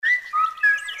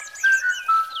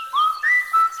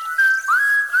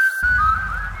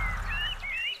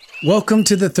Welcome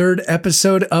to the third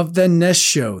episode of The Nest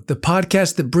Show, the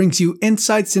podcast that brings you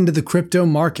insights into the crypto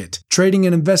market, trading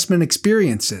and investment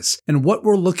experiences, and what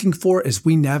we're looking for as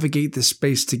we navigate this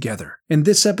space together. In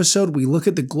this episode, we look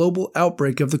at the global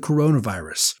outbreak of the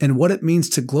coronavirus and what it means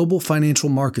to global financial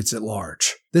markets at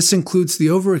large. This includes the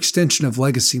overextension of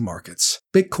legacy markets,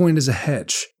 Bitcoin as a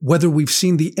hedge, whether we've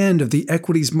seen the end of the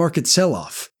equities market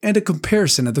sell-off, and a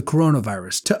comparison of the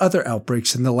coronavirus to other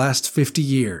outbreaks in the last 50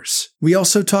 years. We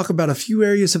also talk about a few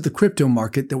areas of the crypto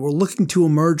market that we're looking to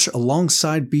emerge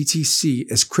alongside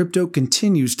BTC as crypto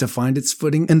continues to find its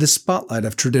footing in the spotlight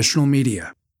of traditional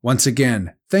media. Once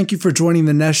again, thank you for joining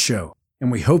The Nest Show,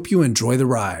 and we hope you enjoy the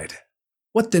ride.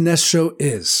 What The Nest Show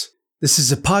is. This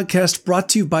is a podcast brought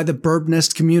to you by the Burb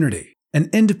Nest community, an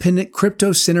independent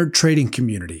crypto-centered trading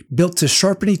community built to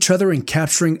sharpen each other in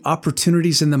capturing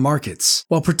opportunities in the markets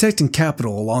while protecting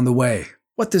capital along the way.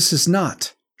 What this is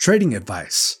not: trading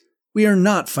advice. We are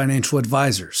not financial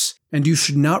advisors, and you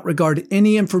should not regard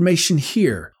any information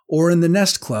here or in the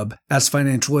Nest Club as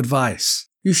financial advice.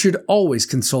 You should always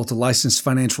consult a licensed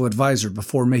financial advisor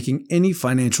before making any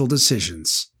financial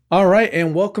decisions. All right,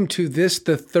 and welcome to the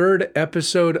third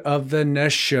episode of The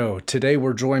Nest Show. Today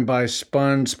we're joined by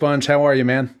Sponge. Sponge, how are you,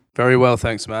 man? Very well,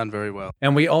 thanks, man. Very well.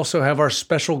 And we also have our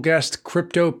special guest,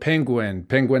 Crypto Penguin.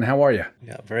 Penguin, how are you?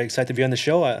 Yeah, very excited to be on the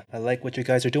show. I like what you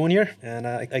guys are doing here, and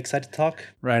excited to talk.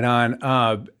 Right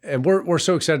on. And we're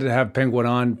so excited to have Penguin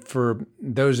on. For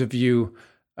those of you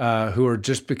who are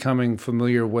just becoming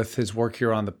familiar with his work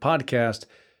here on the podcast,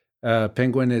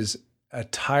 Penguin is a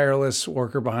tireless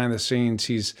worker behind the scenes.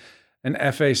 He's an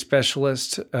FA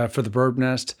specialist for the Burb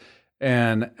Nest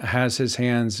and has his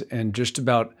hands in just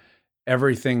about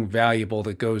everything valuable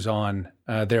that goes on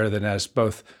there at the Nest,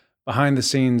 both behind the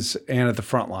scenes and at the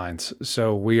front lines.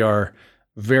 So we are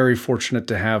very fortunate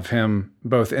to have him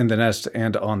both in the Nest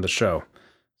and on the show.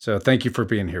 So thank you for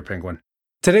being here, Penguin.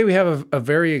 Today we have a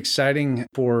very exciting,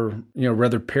 for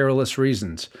rather perilous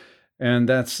reasons, and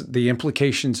that's the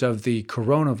implications of the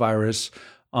coronavirus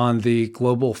on the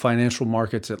global financial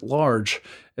markets at large,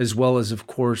 as well as, of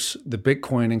course, the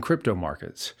Bitcoin and crypto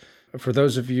markets. For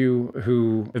those of you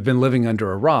who have been living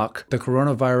under a rock, the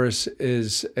coronavirus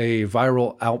is a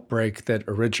viral outbreak that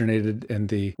originated in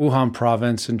the Wuhan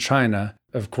province in China.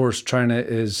 Of course, China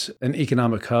is an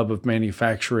economic hub of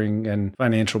manufacturing and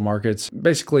financial markets,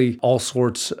 basically all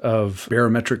sorts of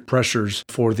barometric pressures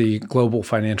for the global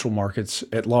financial markets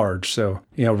at large. So,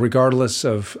 regardless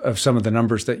of some of the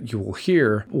numbers that you will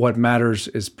hear, what matters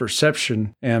is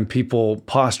perception and people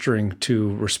posturing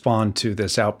to respond to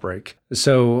this outbreak.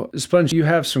 So, Sponge, you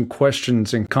have some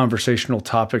questions and conversational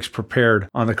topics prepared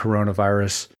on the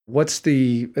coronavirus. What's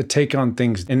the take on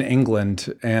things in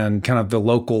England and kind of the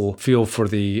local feel for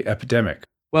the epidemic?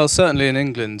 Well, certainly in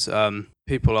England,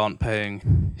 people aren't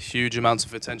paying huge amounts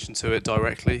of attention to it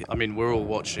directly. I mean, we're all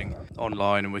watching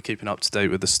online and we're keeping up to date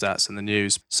with the stats and the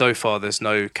news. So far, there's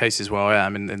no cases where I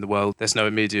am in the world. There's no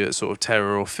immediate sort of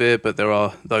terror or fear, but there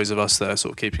are those of us that are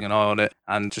sort of keeping an eye on it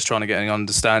and just trying to get an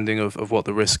understanding of what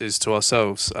the risk is to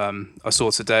ourselves. I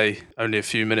saw today, only a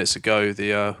few minutes ago,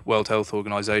 the World Health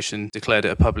Organization declared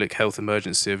it a public health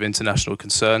emergency of international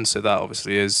concern. So that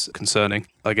obviously is concerning.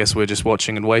 I guess we're just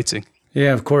watching and waiting.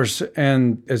 Yeah, of course.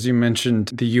 And as you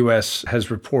mentioned, the U.S.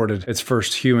 has reported its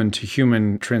first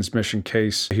human-to-human transmission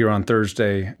case here on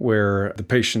Thursday, where the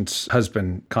patient's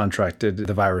husband contracted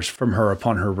the virus from her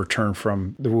upon her return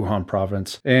from the Wuhan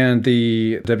province. And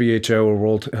the WHO, or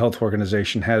World Health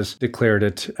Organization, has declared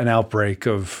it an outbreak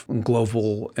of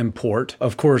global import.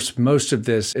 Of course, most of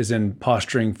this is in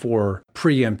posturing for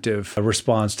preemptive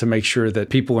response to make sure that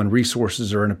people and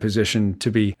resources are in a position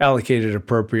to be allocated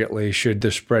appropriately should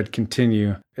the spread continue.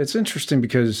 It's interesting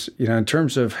because, in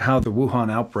terms of how the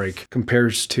Wuhan outbreak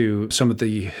compares to some of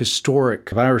the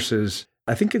historic viruses,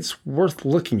 I think it's worth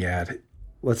looking at.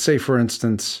 Let's say, for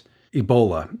instance,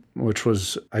 Ebola, which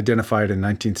was identified in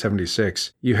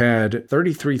 1976. You had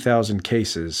 33,000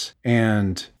 cases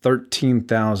and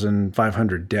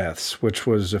 13,500 deaths, which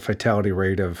was a fatality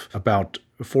rate of about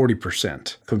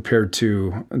 40% compared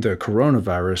to the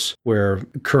coronavirus, where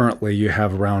currently you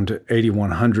have around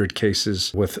 8,100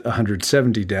 cases with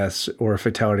 170 deaths, or a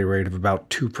fatality rate of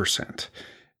about 2%.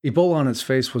 Ebola on its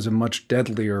face was a much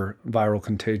deadlier viral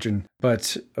contagion,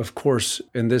 but of course,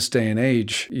 in this day and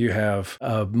age, you have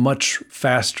a much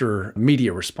faster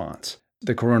media response.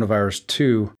 The coronavirus,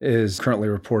 too, is currently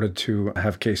reported to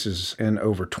have cases in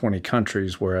over 20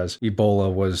 countries, whereas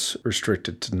Ebola was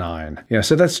restricted to 9. Yeah,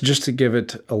 so that's just to give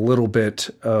it a little bit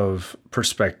of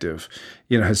perspective.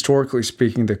 Historically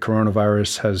speaking, the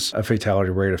coronavirus has a fatality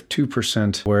rate of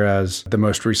 2%, whereas the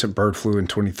most recent bird flu in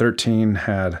 2013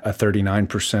 had a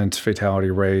 39% fatality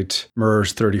rate,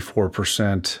 MERS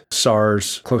 34%,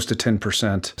 SARS close to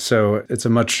 10%. So it's a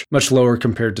much lower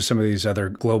compared to some of these other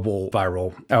global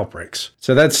viral outbreaks.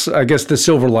 So that's, I guess, the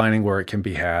silver lining where it can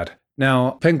be had.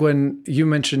 Now, Penguin, you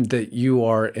mentioned that you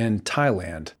are in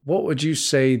Thailand. What would you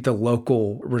say the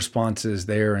local response is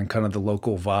there and kind of the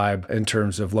local vibe in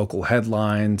terms of local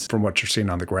headlines from what you're seeing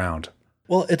on the ground?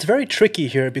 Well, it's very tricky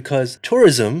here because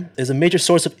tourism is a major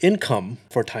source of income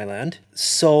for Thailand.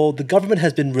 So the government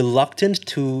has been reluctant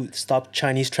to stop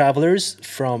Chinese travelers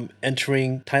from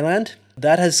entering Thailand.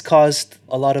 That has caused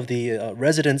a lot of the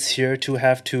residents here to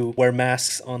have to wear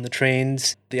masks on the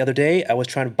trains. The other day, I was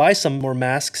trying to buy some more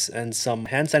masks and some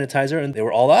hand sanitizer, and they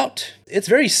were all out. It's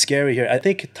very scary here. I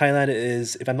think Thailand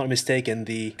is, if I'm not mistaken,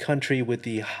 the country with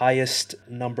the highest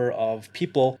number of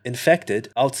people infected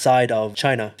outside of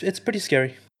China. It's pretty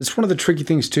scary. It's one of the tricky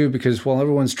things, too, because while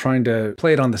everyone's trying to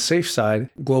play it on the safe side,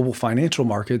 global financial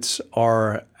markets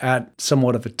are at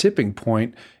somewhat of a tipping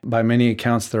point. By many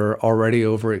accounts, they're already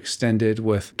overextended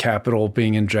with capital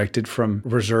being injected from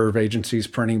reserve agencies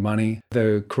printing money.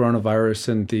 The coronavirus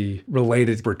and the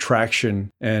related retraction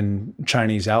in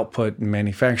Chinese output and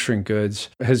manufacturing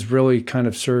goods has really kind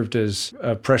of served as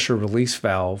a pressure release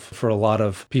valve for a lot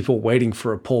of people waiting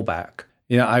for a pullback.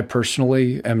 I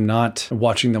personally am not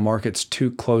watching the markets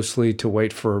too closely to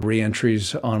wait for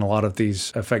re-entries on a lot of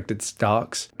these affected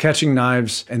stocks. Catching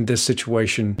knives in this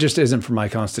situation just isn't for my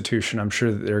constitution. I'm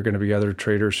sure that there are going to be other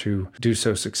traders who do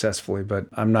so successfully, but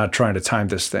I'm not trying to time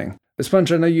this thing.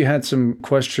 Sponge, I know you had some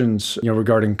questions,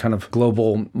 regarding kind of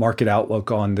global market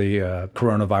outlook on the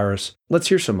coronavirus. Let's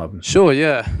hear some of them. Sure,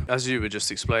 yeah. As you were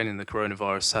just explaining, the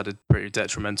coronavirus had a pretty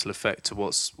detrimental effect to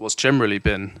what's generally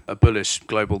been a bullish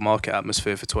global market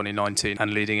atmosphere for 2019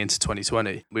 and leading into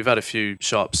 2020. We've had a few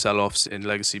sharp sell-offs in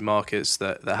legacy markets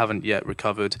that haven't yet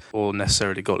recovered or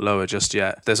necessarily got lower just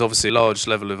yet. There's obviously a large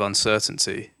level of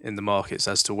uncertainty in the markets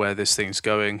as to where this thing's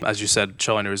going. As you said,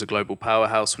 China is a global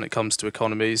powerhouse when it comes to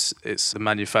economies. It's the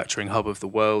manufacturing hub of the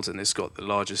world, and it's got the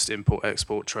largest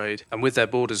import-export trade. And with their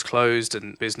borders closed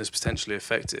and business potentially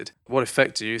affected, what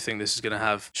effect do you think this is going to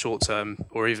have short-term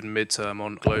or even mid-term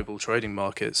on global trading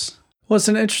markets? Well, it's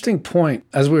an interesting point.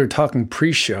 As we were talking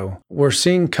pre-show, we're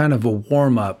seeing kind of a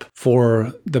warm-up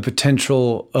for the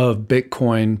potential of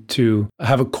Bitcoin to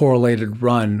have a correlated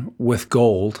run with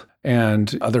gold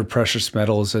and other precious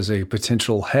metals as a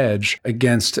potential hedge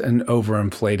against an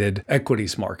overinflated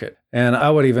equities market. And I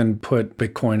would even put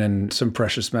Bitcoin and some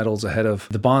precious metals ahead of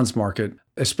the bonds market.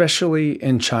 Especially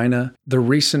in China, the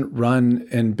recent run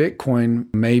in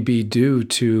Bitcoin may be due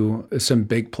to some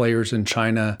big players in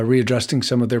China readjusting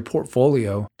some of their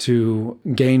portfolio to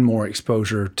gain more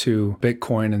exposure to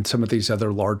Bitcoin and some of these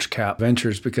other large cap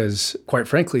ventures because, quite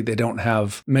frankly, they don't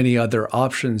have many other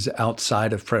options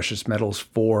outside of precious metals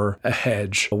for a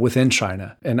hedge within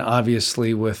China. And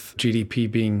obviously, with GDP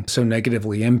being so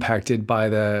negatively impacted by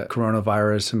the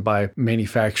coronavirus and by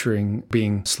manufacturing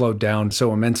being slowed down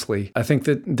so immensely, I think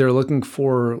that they're looking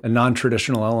for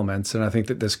non-traditional elements. And I think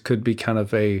that this could be kind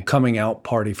of a coming out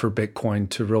party for Bitcoin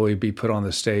to really be put on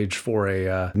the stage for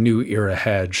a new era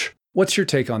hedge. What's your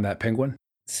take on that, Penguin?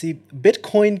 See,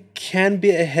 Bitcoin can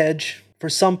be a hedge for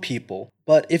some people.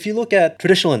 But if you look at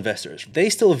traditional investors, they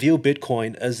still view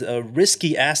Bitcoin as a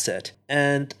risky asset.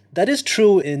 And that is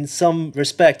true in some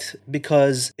respect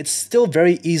because it's still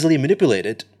very easily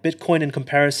manipulated. Bitcoin, in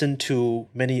comparison to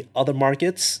many other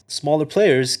markets, smaller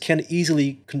players can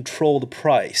easily control the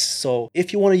price. So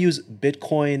if you want to use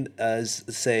Bitcoin as,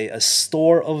 say, a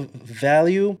store of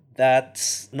value,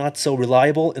 that's not so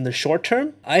reliable in the short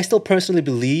term. I still personally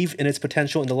believe in its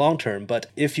potential in the long term. But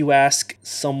if you ask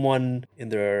someone in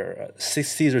their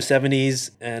 60s or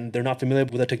 70s and they're not familiar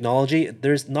with the technology,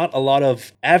 there's not a lot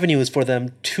of avenues for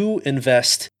them to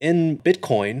invest in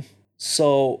Bitcoin.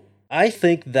 So I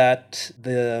think that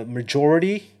the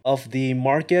majority of the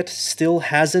market still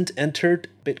hasn't entered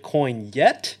Bitcoin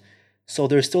yet. So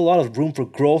there's still a lot of room for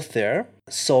growth there.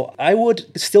 So I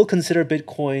would still consider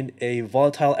Bitcoin a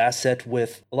volatile asset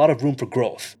with a lot of room for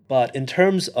growth. But in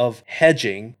terms of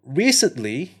hedging,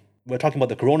 recently, we're talking about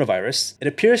the coronavirus, it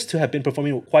appears to have been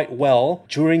performing quite well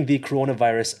during the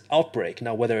coronavirus outbreak.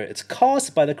 Now, whether it's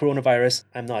caused by the coronavirus,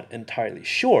 I'm not entirely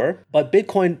sure. But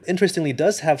Bitcoin, interestingly,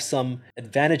 does have some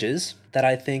advantages that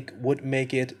I think would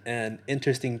make it an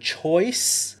interesting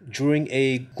choice during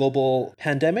a global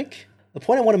pandemic. The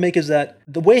point I want to make is that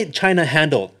the way China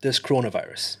handled this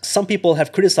coronavirus, some people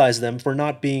have criticized them for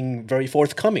not being very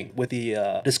forthcoming with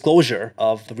the disclosure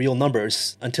of the real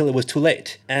numbers until it was too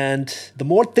late. And the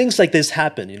more things like this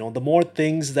happen, the more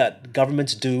things that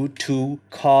governments do to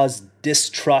cause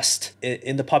distrust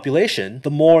in the population,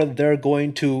 the more they're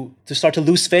going to start to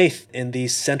lose faith in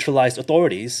these centralized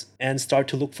authorities and start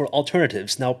to look for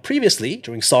alternatives. Now, previously,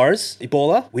 during SARS,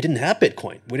 Ebola, we didn't have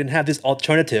Bitcoin. We didn't have this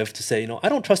alternative to say, I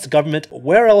don't trust the government.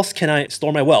 Where else can I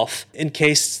store my wealth in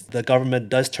case the government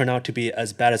does turn out to be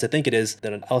as bad as I think it is,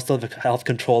 then I'll still have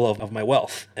control of my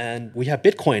wealth. And we have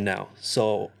Bitcoin now.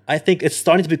 So I think it's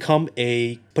starting to become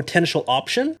a potential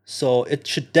option. So it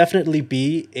should definitely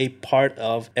be a part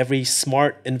of every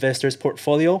smart investor's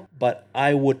portfolio. But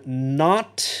I would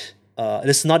not,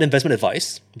 this is not investment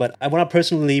advice, but I would not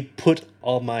personally put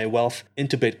all my wealth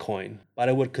into Bitcoin. But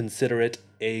I would consider it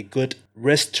a good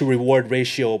risk to reward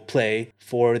ratio play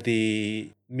for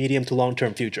the medium to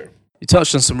long-term future. You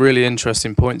touched on some really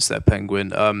interesting points there,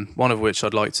 Penguin, one of which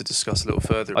I'd like to discuss a little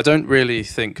further. I don't really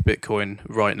think Bitcoin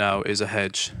right now is a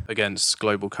hedge against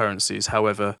global currencies.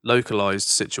 However, localized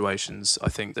situations, I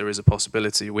think there is a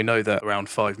possibility. We know that around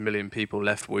 5 million people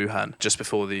left Wuhan just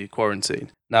before the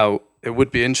quarantine. Now, it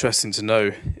would be interesting to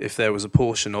know if there was a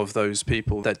portion of those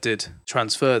people that did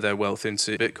transfer their wealth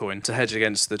into Bitcoin to hedge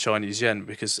against the Chinese yuan,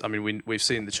 because, we've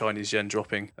seen the Chinese yuan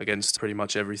dropping against pretty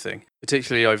much everything,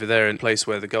 particularly over there in a place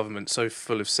where the government's so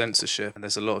full of censorship and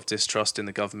there's a lot of distrust in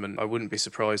the government. I wouldn't be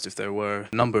surprised if there were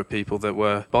a number of people that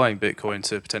were buying Bitcoin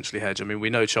to potentially hedge. We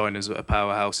know China's a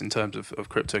powerhouse in terms of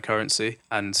cryptocurrency,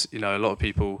 and, a lot of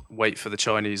people wait for the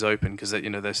Chinese Open because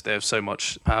they have so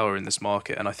much power in this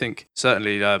market. And I think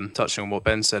certainly touching on what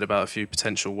Ben said about a few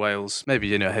potential whales, maybe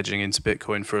hedging into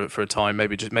Bitcoin for a time,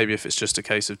 maybe if it's just a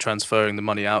case of transferring the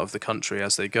money out of the country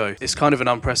as they go. It's kind of an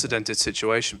unprecedented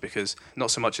situation because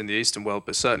not so much in the Eastern world,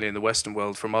 but certainly in the Western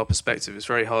world, from our perspective, it's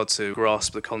very hard to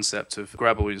grasp the concept of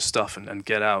grab all your stuff and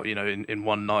get out, in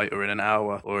one night or in an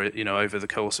hour or over the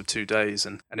course of 2 days,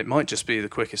 and it might just be the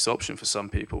quickest option for some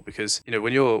people because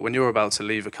when you're about to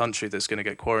leave a country that's going to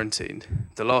get quarantined,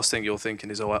 the last thing you're thinking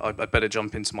is, I better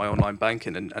jump into my online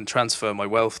banking and transfer my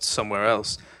wealth somewhere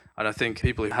else. And I think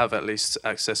people who have at least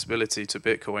accessibility to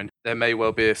Bitcoin, there may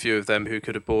well be a few of them who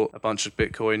could have bought a bunch of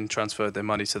Bitcoin, transferred their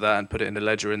money to that and put it in a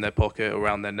ledger in their pocket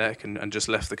around their neck and just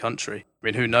left the country.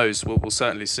 Who knows? We'll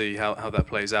certainly see how that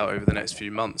plays out over the next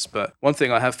few months. But one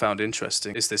thing I have found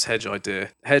interesting is this hedge idea.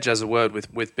 Hedge as a word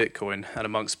with Bitcoin and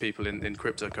amongst people in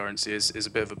cryptocurrency is a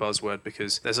bit of a buzzword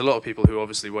because there's a lot of people who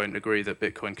obviously won't agree that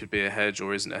Bitcoin could be a hedge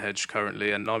or isn't a hedge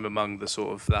currently. And I'm among the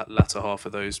sort of that latter half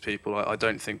of those people. I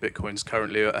don't think Bitcoin's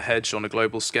currently a hedge on a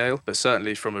global scale, but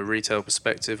certainly from a retail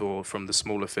perspective or from the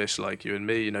smaller fish like you and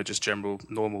me, just general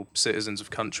normal citizens of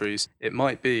countries, it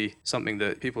might be something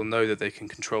that people know that they can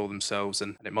control themselves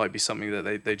and it might be something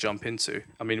that they jump into.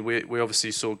 We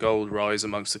obviously saw gold rise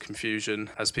amongst the confusion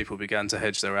as people began to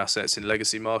hedge their assets in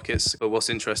legacy markets. But what's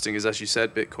interesting is, as you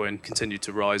said, Bitcoin continued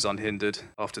to rise unhindered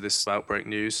after this outbreak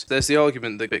news. There's the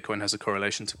argument that Bitcoin has a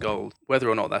correlation to gold. Whether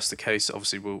or not that's the case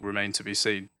obviously will remain to be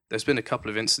seen. There's been a couple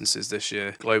of instances this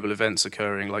year, global events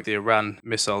occurring, like the Iran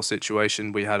missile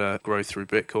situation. We had a growth through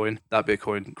Bitcoin. That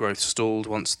Bitcoin growth stalled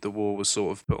once the war was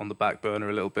sort of put on the back burner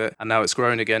a little bit. And now it's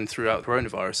grown again throughout the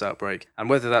coronavirus outbreak. And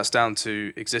whether that's down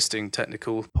to existing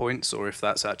technical points or if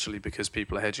that's actually because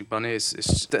people are hedging money,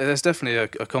 there's definitely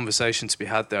a conversation to be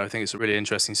had there. I think it's a really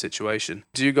interesting situation.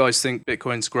 Do you guys think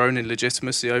Bitcoin's grown in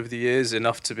legitimacy over the years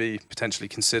enough to be potentially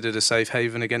considered a safe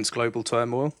haven against global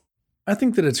turmoil? I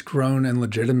think that it's grown in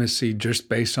legitimacy just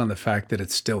based on the fact that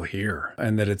it's still here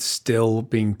and that it's still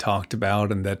being talked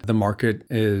about and that the market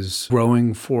is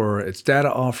growing for its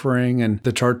data offering and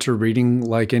the charts are reading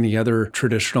like any other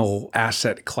traditional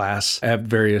asset class at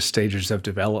various stages of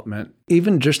development.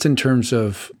 Even just in terms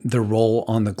of the role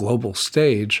on the global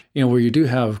stage, where you do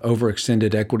have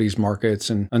overextended equities markets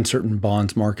and uncertain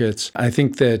bonds markets, I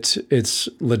think that its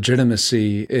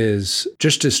legitimacy is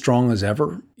just as strong as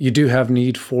ever. You do have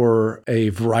need for a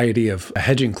variety of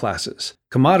hedging classes.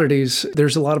 Commodities,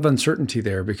 there's a lot of uncertainty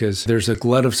there because there's a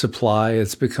glut of supply.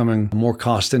 It's becoming more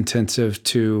cost intensive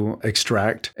to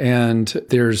extract. And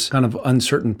there's kind of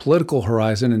uncertain political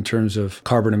horizon in terms of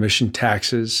carbon emission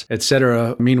taxes, et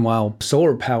cetera. Meanwhile,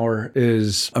 solar power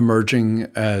is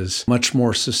emerging as much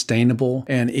more sustainable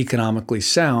and economically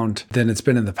sound than it's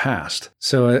been in the past.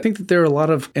 So I think that there are a lot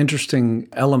of interesting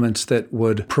elements that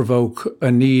would provoke a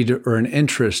need or an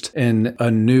interest in a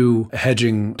new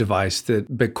hedging device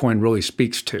that Bitcoin really speaks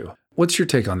to. What's your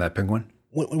take on that, Penguin?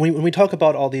 When we talk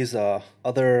about all these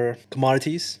other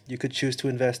commodities you could choose to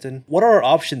invest in. What are our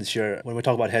options here when we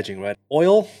talk about hedging, right?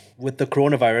 Oil, with the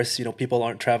coronavirus, people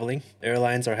aren't traveling.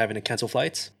 Airlines are having to cancel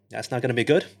flights. That's not going to be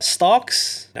good.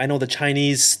 Stocks, I know the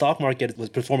Chinese stock market was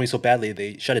performing so badly,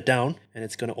 they shut it down, and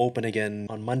it's going to open again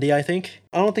on Monday, I think.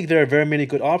 I don't think there are very many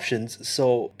good options,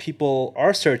 so people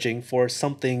are searching for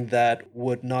something that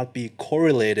would not be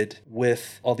correlated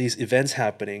with all these events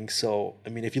happening. So,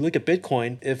 if you look at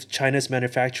Bitcoin, if China's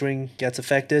manufacturing gets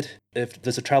affected, if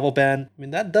there's a travel ban,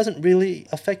 that doesn't really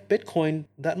affect Bitcoin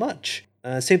that much.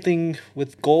 Same thing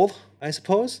with gold, I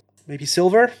suppose. Maybe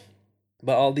silver.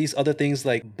 But all these other things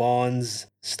like bonds,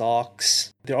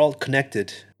 stocks, they're all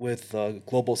connected with the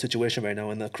global situation right now.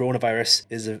 And the coronavirus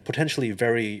is a potentially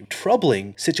very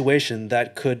troubling situation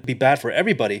that could be bad for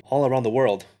everybody all around the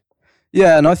world.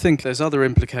 Yeah, and I think there's other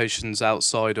implications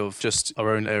outside of just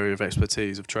our own area of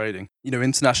expertise of trading.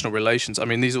 International relations,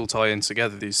 these all tie in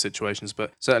together, these situations,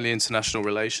 but certainly international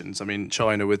relations.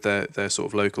 China with their sort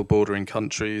of local bordering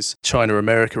countries,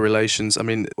 China-America relations.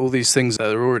 All these things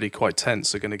that are already quite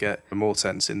tense are going to get more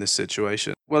tense in this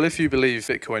situation. Well, if you believe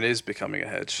Bitcoin is becoming a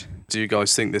hedge, do you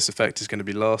guys think this effect is going to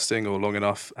be lasting or long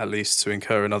enough at least to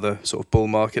incur another sort of bull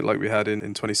market like we had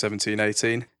in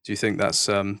 2017-18? Do you think that's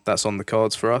on the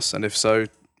cards for us? And if so,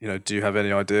 do you have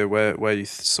any idea where you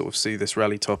sort of see this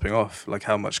rally topping off? Like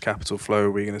how much capital flow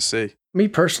are we going to see? Me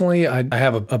personally, I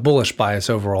have a bullish bias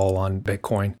overall on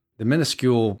Bitcoin. The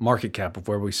minuscule market cap of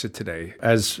where we sit today,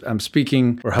 as I'm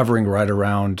speaking, we're hovering right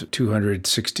around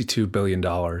 $262 billion.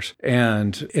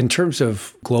 And in terms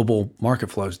of global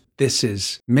market flows, this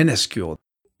is minuscule.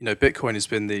 Bitcoin has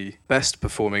been the best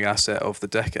performing asset of the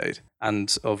decade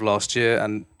and of last year.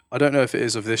 And I don't know if it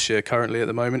is of this year currently at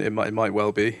the moment. It might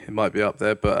well be. It might be up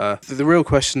there. But the real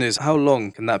question is, how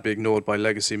long can that be ignored by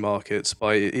legacy markets,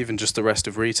 by even just the rest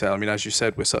of retail? As you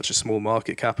said, we're such a small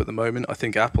market cap at the moment. I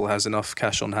think Apple has enough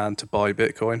cash on hand to buy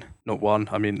Bitcoin. Not one.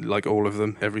 Like all of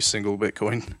them, every single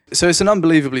Bitcoin. So it's an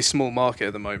unbelievably small market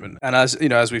at the moment. And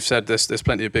as we've said, there's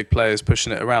plenty of big players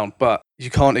pushing it around. But you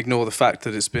can't ignore the fact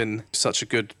that it's been such a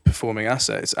good performing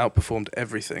asset. It's outperformed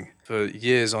everything for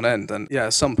years on end. And yeah,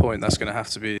 at some point that's going to have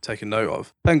to be taken note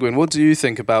of. Penguin, what do you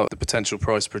think about the potential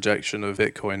price projection of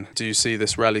Bitcoin? Do you see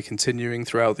this rally continuing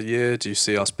throughout the year? Do you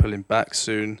see us pulling back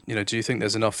soon? Do you think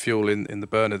there's enough fuel in the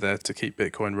burner there to keep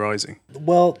Bitcoin rising?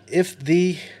 Well, if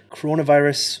the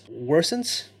coronavirus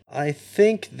worsens, I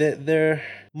think that there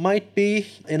might be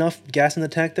enough gas in the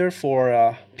tank there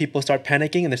for people start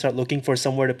panicking and they start looking for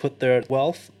somewhere to put their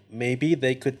wealth. Maybe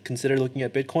they could consider looking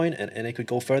at Bitcoin and it could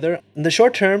go further. In the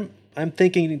short term, I'm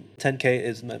thinking 10K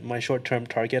is my short-term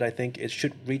target. I think it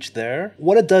should reach there.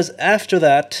 What it does after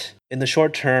that in the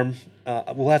short term,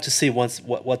 we'll have to see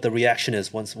what the reaction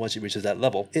is once it reaches that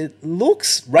level. It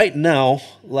looks right now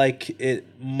like it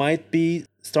might be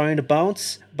starting to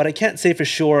bounce, but I can't say for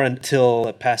sure until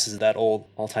it passes that old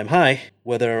all-time high,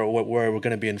 where we're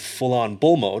going to be in full-on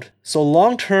bull mode. So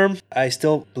long-term, I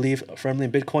still believe firmly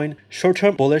in Bitcoin.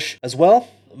 Short-term, bullish as well.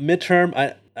 Mid-term,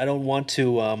 I don't want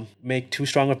to make too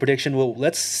strong a prediction. Well,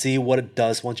 let's see what it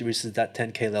does once it reaches that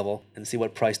 10K level and see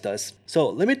what price does. So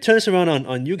let me turn this around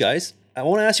on you guys. I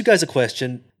want to ask you guys a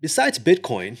question. Besides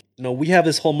Bitcoin, we have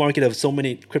this whole market of so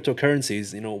many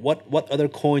cryptocurrencies. What other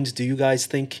coins do you guys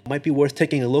think might be worth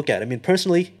taking a look at?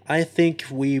 Personally, I think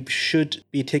we should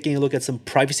be taking a look at some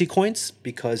privacy coins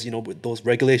because, with those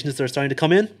regulations that are starting to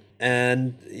come in.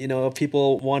 And, if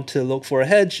people want to look for a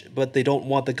hedge, but they don't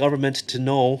want the government to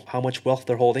know how much wealth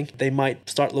they're holding, they might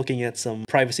start looking at some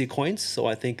privacy coins. So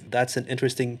I think that's an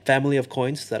interesting family of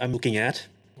coins that I'm looking at.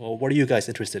 Well, what are you guys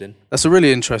interested in? That's a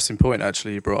really interesting point,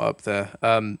 actually, you brought up there.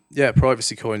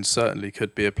 Privacy coins certainly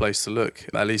could be a place to look,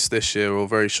 at least this year or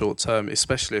very short term,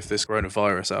 especially if this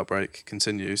coronavirus outbreak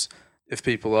continues. If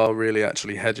people are really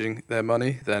actually hedging their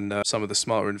money, then some of the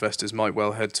smarter investors might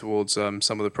well head towards some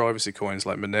of the privacy coins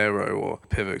like Monero or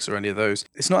Pivx or any of those.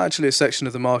 It's not actually a section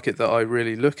of the market that I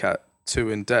really look at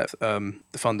too in depth, the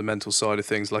fundamental side of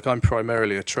things. Like, I'm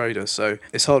primarily a trader, so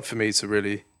it's hard for me to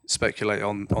really speculate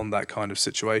on that kind of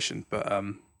situation. But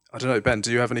I don't know, Ben,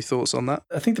 do you have any thoughts on that?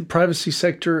 I think the privacy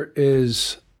sector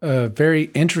is a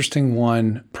very interesting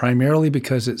one, primarily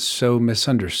because it's so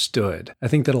misunderstood. I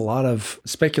think that a lot of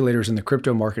speculators in the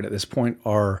crypto market at this point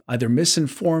are either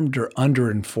misinformed or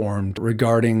underinformed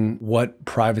regarding what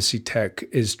privacy tech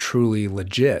is truly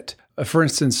legit. For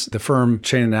instance, the firm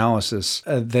Chainalysis,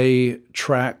 they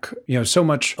track, so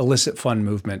much illicit fund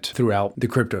movement throughout the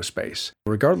crypto space,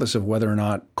 regardless of whether or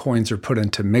not coins are put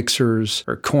into mixers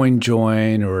or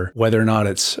CoinJoin or whether or not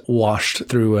it's washed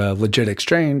through a legit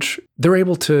exchange. They're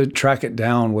able to track it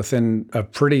down within a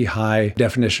pretty high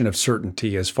definition of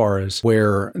certainty as far as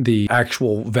where the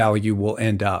actual value will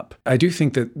end up. I do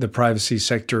think that the privacy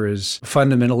sector is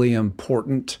fundamentally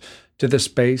important to the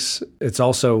space. It's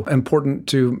also important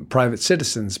to private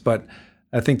citizens, but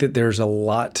I think that there's a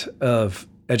lot of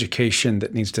education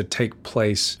that needs to take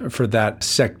place for that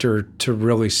sector to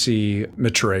really see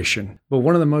maturation. But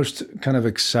one of the most kind of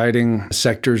exciting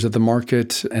sectors of the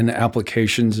market and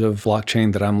applications of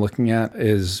blockchain that I'm looking at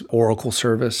is Oracle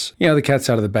service. The cat's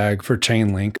out of the bag for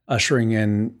Chainlink. Ushering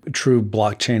in true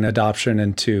blockchain adoption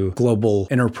into global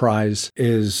enterprise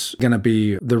is going to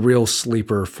be the real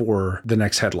sleeper for the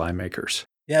next headline makers.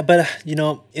 Yeah, but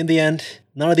in the end,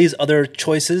 none of these other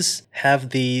choices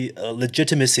have the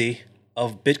legitimacy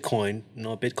of Bitcoin.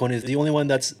 Bitcoin is the only one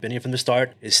that's been here from the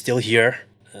start, is still here.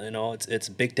 It's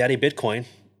Big Daddy Bitcoin.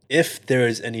 If there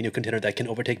is any new contender that can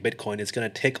overtake Bitcoin, it's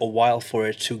going to take a while for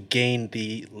it to gain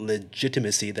the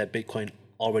legitimacy that Bitcoin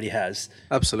already has.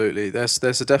 Absolutely. There's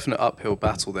a definite uphill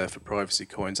battle there for privacy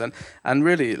coins. And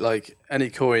really, like any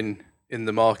coin in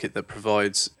the market that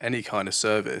provides any kind of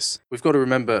service, we've got to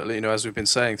remember, as we've been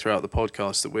saying throughout the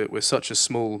podcast, that we're such a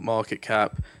small market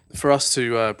cap. For us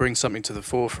to bring something to the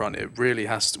forefront, we really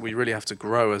have to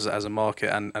grow as a market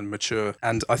and mature.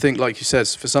 And I think, like you said,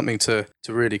 for something to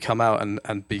really come out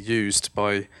and be used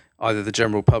by either the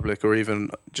general public or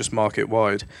even just market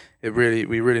wide, we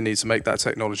really need to make that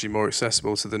technology more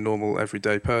accessible to the normal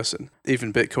everyday person.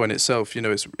 Even Bitcoin itself,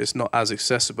 it's not as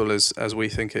accessible as we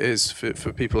think it is.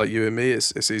 For people like you and me,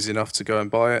 it's easy enough to go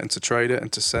and buy it and to trade it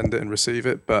and to send it and receive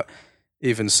it. But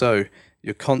even so,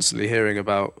 you're constantly hearing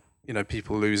about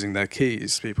people losing their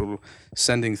keys, people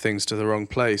sending things to the wrong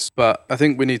place. But I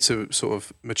think we need to sort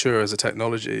of mature as a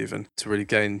technology even to really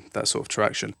gain that sort of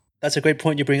traction. That's a great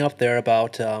point you bring up there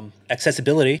about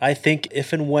accessibility. I think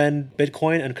if and when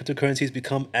Bitcoin and cryptocurrencies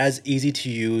become as easy to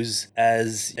use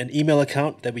as an email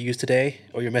account that we use today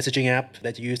or your messaging app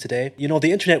that you use today,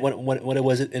 the internet, when it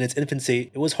was in its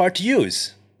infancy, it was hard to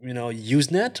use.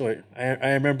 Usenet, or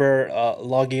I remember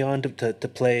logging on to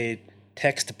play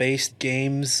text-based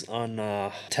games on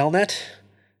Telnet.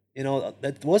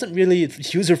 That wasn't really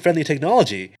user-friendly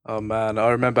technology. Oh man, I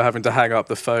remember having to hang up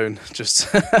the phone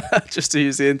just to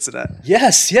use the internet.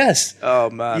 Yes. Oh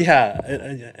man. Yeah,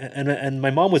 and my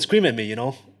mom would scream at me,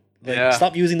 Yeah.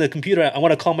 Stop using the computer. I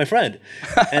want to call my friend.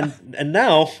 and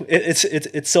now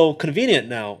it's so convenient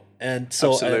now. And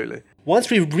so Absolutely.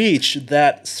 Once we reach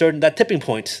that tipping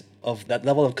point of that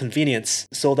level of convenience,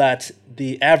 so that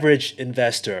the average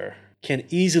investor can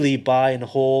easily buy and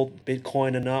hold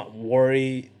Bitcoin and not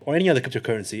worry, or any other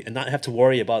cryptocurrency, and not have to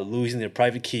worry about losing their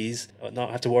private keys, not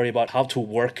have to worry about how to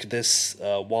work this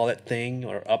wallet thing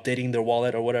or updating their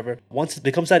wallet or whatever. Once it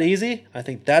becomes that easy, I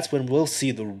think that's when we'll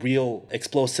see the real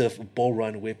explosive bull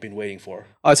run we've been waiting for.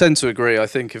 I tend to agree. I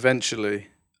think eventually,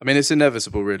 it's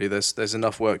inevitable really. There's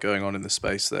enough work going on in the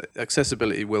space that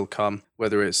accessibility will come,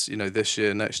 whether it's, this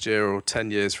year, next year, or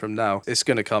 10 years from now. It's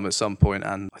going to come at some point,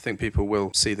 and I think people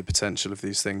will see the potential of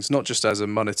these things, not just as a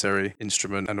monetary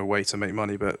instrument and a way to make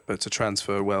money, but to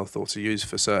transfer wealth or to use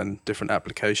for certain different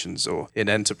applications, or in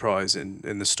enterprise,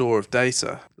 in the store of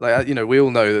data. We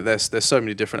all know that there's so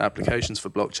many different applications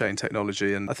for blockchain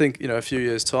technology, and I think, a few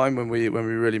years' time when we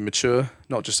really mature,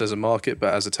 not just as a market,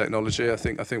 but as a technology, I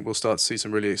think we'll start to see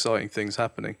some really exciting things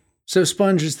happening. So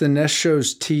Sponge is the Nest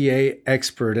Show's TA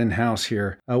expert in-house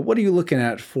here. What are you looking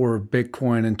at for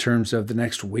Bitcoin in terms of the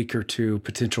next week or two,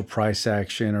 potential price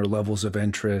action or levels of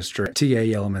interest or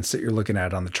TA elements that you're looking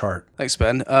at on the chart? Thanks,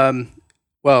 Ben.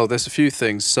 Well, there's a few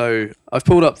things. So I've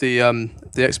pulled up the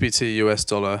XBT US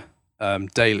dollar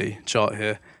daily chart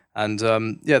here. And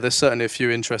there's certainly a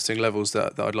few interesting levels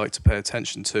that I'd like to pay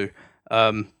attention to.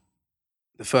 The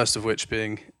first of which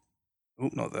being...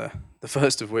 The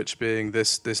first of which being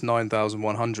this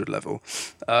 9,100 level.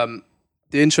 The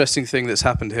interesting thing that's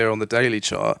happened here on the daily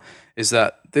chart is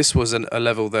that this was a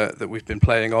level that we've been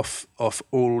playing off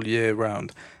all year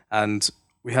round, and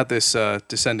we had this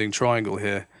descending triangle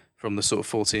here from the sort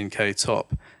of 14k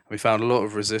top. We found a lot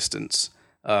of resistance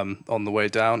on the way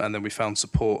down, and then we found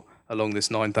support along this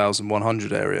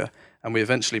 9,100 area, and we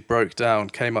eventually broke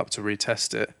down, came up to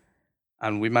retest it.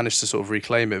 And we managed to sort of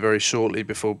reclaim it very shortly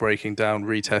before breaking down,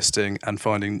 retesting, and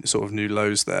finding sort of new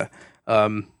lows there.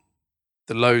 The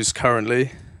lows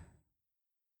currently,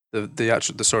 the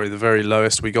very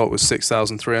lowest we got was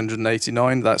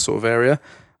 6,389, that sort of area.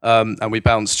 and we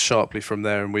bounced sharply from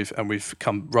there, and we've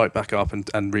come right back up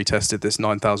and retested this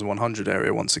 9,100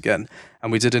 area once again.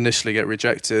 And we did initially get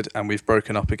rejected, and we've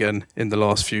broken up again in the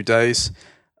last few days.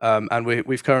 And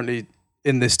we've currently,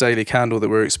 in this daily candle that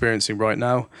we're experiencing right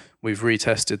now, we've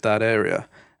retested that area,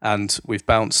 and we've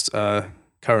bounced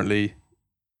currently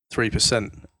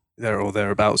 3% there or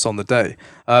thereabouts on the day.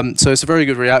 So it's a very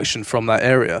good reaction from that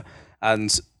area.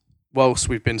 And whilst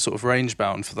we've been sort of range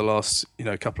bound for the last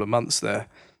couple of months there,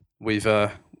 we've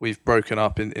broken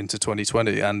up into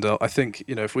 2020, and I think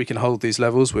if we can hold these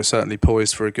levels, we're certainly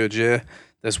poised for a good year.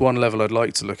 There's one level I'd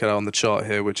like to look at on the chart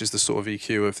here, which is the sort of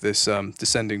EQ of this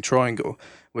descending triangle,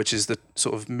 which is the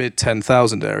sort of mid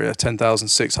 10,000 area,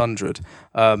 10,600.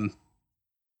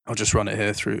 I'll just run it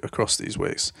here through across these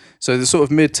weeks. So the sort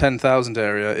of mid 10,000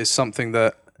 area is something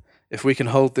that if we can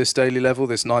hold this daily level,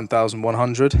 this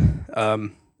 9,100,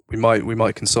 we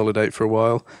might consolidate for a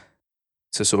while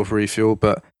to sort of refuel,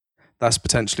 but that's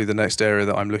potentially the next area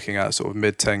that I'm looking at, sort of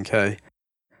mid 10K,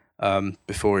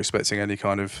 before expecting any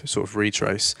kind of sort of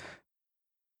retrace.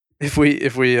 If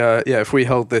we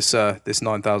hold this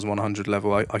 9,100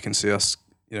 level, I can see us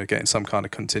getting some kind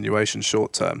of continuation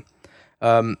short term.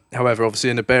 However,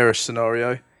 obviously in a bearish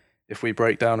scenario, if we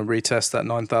break down and retest that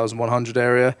 9,100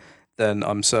 area, then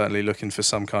I'm certainly looking for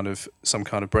some kind of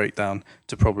breakdown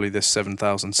to probably this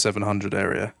 7,700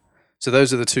 area. So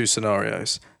those are the two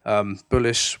scenarios.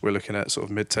 Bullish, we're looking at sort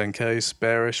of mid 10Ks.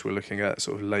 Bearish, we're looking at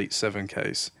sort of late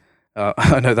 7Ks.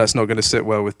 I know that's not going to sit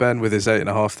well with Ben with his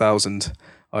 8,500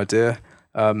 idea.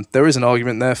 There is an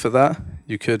argument there for that.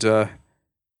 You could look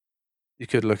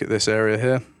at this area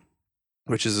here,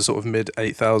 which is a sort of mid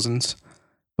 8,000s,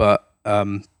 but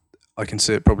I can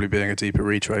see it probably being a deeper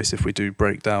retrace if we do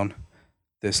break down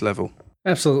this level.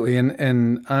 Absolutely,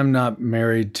 and I'm not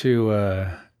married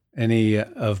to any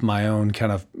of my own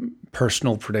kind of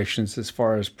personal predictions as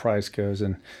far as price goes,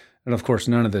 and of course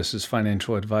none of this is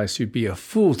financial advice. You'd be a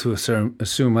fool to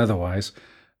assume otherwise.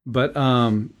 But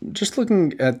just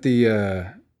looking at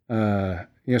the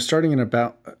starting in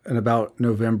about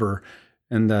November,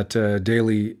 and that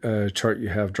daily chart you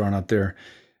have drawn up there,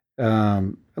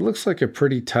 it looks like a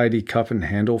pretty tidy cup and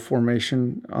handle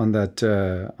formation on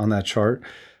that chart.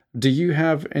 Do you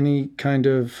have any kind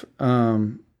of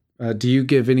do you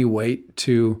give any weight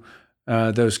to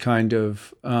those kind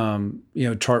of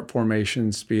chart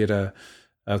formations, be it a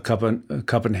cup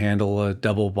and handle, a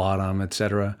double bottom,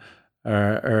 etc.,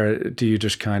 or do you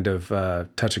just kind of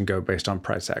touch and go based on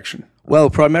price action?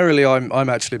 Well, primarily I'm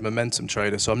actually a momentum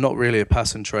trader, so I'm not really a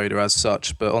pattern trader as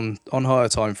such. But on higher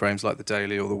time frames like the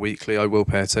daily or the weekly, I will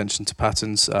pay attention to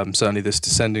patterns. Certainly this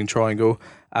descending triangle,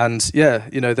 and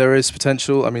there is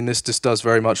potential. I mean, this just does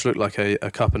very much look like a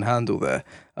cup and handle there.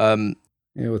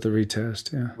 With the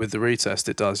retest, yeah. With the retest,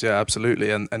 it does, yeah, absolutely.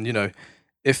 And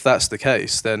if that's the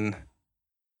case, then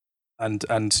and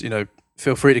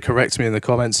feel free to correct me in the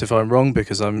comments if I'm wrong,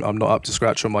 because I'm not up to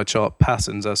scratch on my chart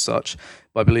patterns as such.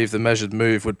 But I believe the measured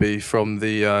move would be from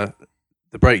the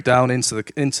breakdown into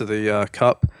the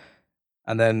cup,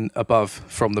 and then above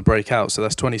from the breakout. So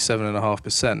that's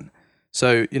 27.5%.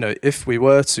 So if we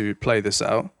were to play this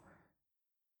out,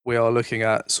 we are looking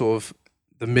at sort of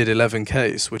the mid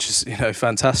 11Ks, which is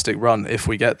fantastic run if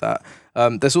we get that.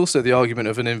 There's also the argument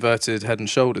of an inverted head and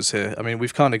shoulders here. I mean,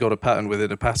 we've kind of got a pattern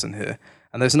within a pattern here,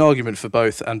 and there's an argument for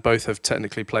both, and both have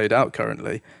technically played out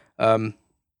currently.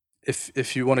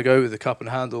 If you want to go with the cup and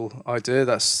handle idea,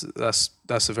 that's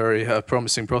a very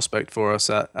promising prospect for us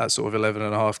at sort of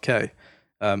 11.5K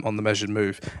on the measured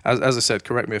move. As I said,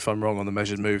 correct me if I'm wrong on the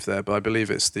measured move there, but I believe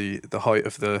it's the height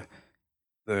of the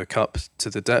cup to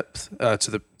the depth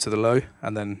to the low,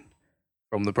 and then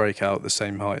from the breakout the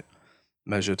same height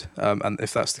measured. And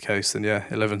if that's the case, then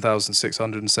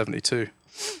 11,672,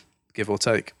 give or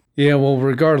take. Yeah, well,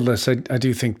 regardless, I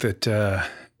do think that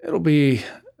it'll be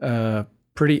a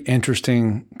pretty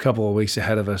interesting couple of weeks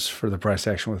ahead of us for the price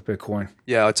action with Bitcoin.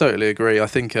 Yeah, I totally agree. I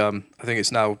think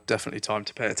it's now definitely time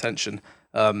to pay attention.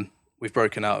 We've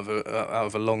broken out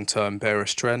of a long-term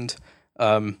bearish trend.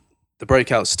 The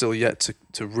breakout's still yet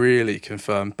to really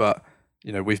confirm, but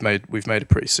we've made a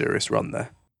pretty serious run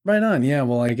there. Right on. Yeah.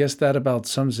 Well, I guess that about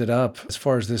sums it up as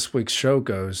far as this week's show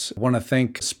goes. I want to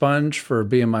thank Sponge for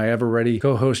being my ever ready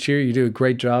co-host here. You do a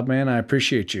great job, man. I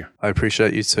appreciate you. I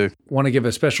appreciate you too. Want to give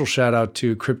a special shout out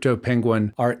to Crypto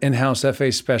Penguin, our in-house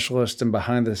FA specialist and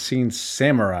behind the scenes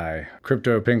samurai.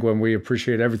 Crypto Penguin, we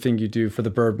appreciate everything you do for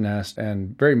the Bird Nest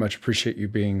and very much appreciate you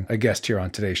being a guest here on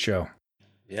today's show.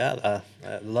 Yeah,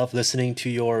 I love listening to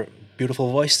your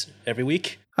beautiful voice every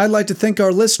week. I'd like to thank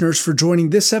our listeners for joining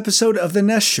this episode of The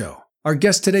Nest Show. Our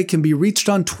guest today can be reached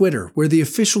on Twitter, where the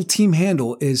official team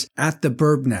handle is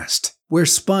 @TheBurbNest, where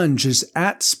Sponge is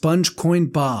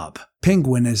 @SpongeCoinBob,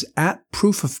 Penguin is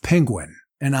 @ProofOfPenguin,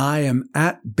 and I am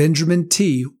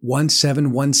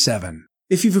 @BenjaminT1717.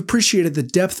 If you've appreciated the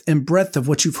depth and breadth of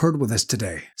what you've heard with us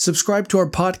today, subscribe to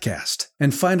our podcast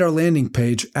and find our landing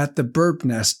page at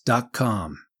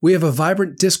theburbnest.com. We have a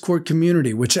vibrant Discord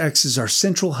community which acts as our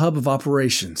central hub of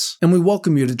operations, and we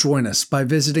welcome you to join us by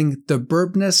visiting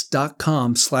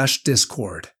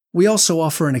theburbnest.com/discord. We also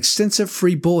offer an extensive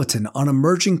free bulletin on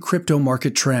emerging crypto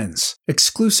market trends,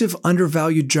 exclusive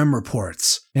undervalued gem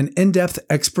reports, and in-depth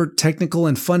expert technical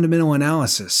and fundamental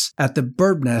analysis at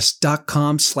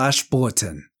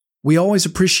theburbnest.com/bulletin. We always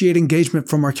appreciate engagement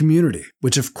from our community,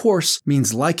 which of course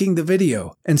means liking the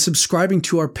video and subscribing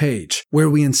to our page, where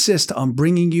we insist on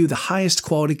bringing you the highest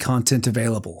quality content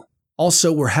available.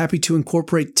 Also, we're happy to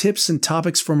incorporate tips and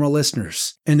topics from our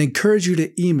listeners and encourage you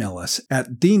to email us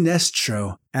at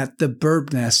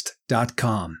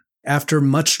thenestshow@theburbnest.com. After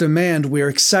much demand, we are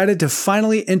excited to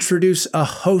finally introduce a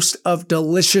host of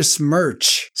delicious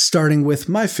merch. Starting with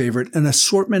my favorite, an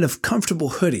assortment of comfortable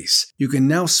hoodies. You can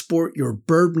now sport your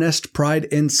Burbnest pride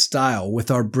in style with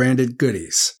our branded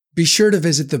goodies. Be sure to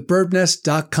visit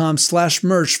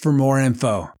theburbnest.com/merch for more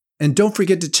info. And don't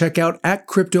forget to check out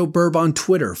 @CryptoBurb on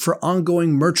Twitter for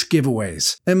ongoing merch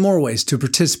giveaways and more ways to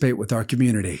participate with our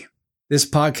community. This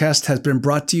podcast has been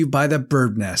brought to you by The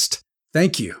Burbnest.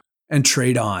 Thank you, and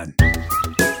trade on.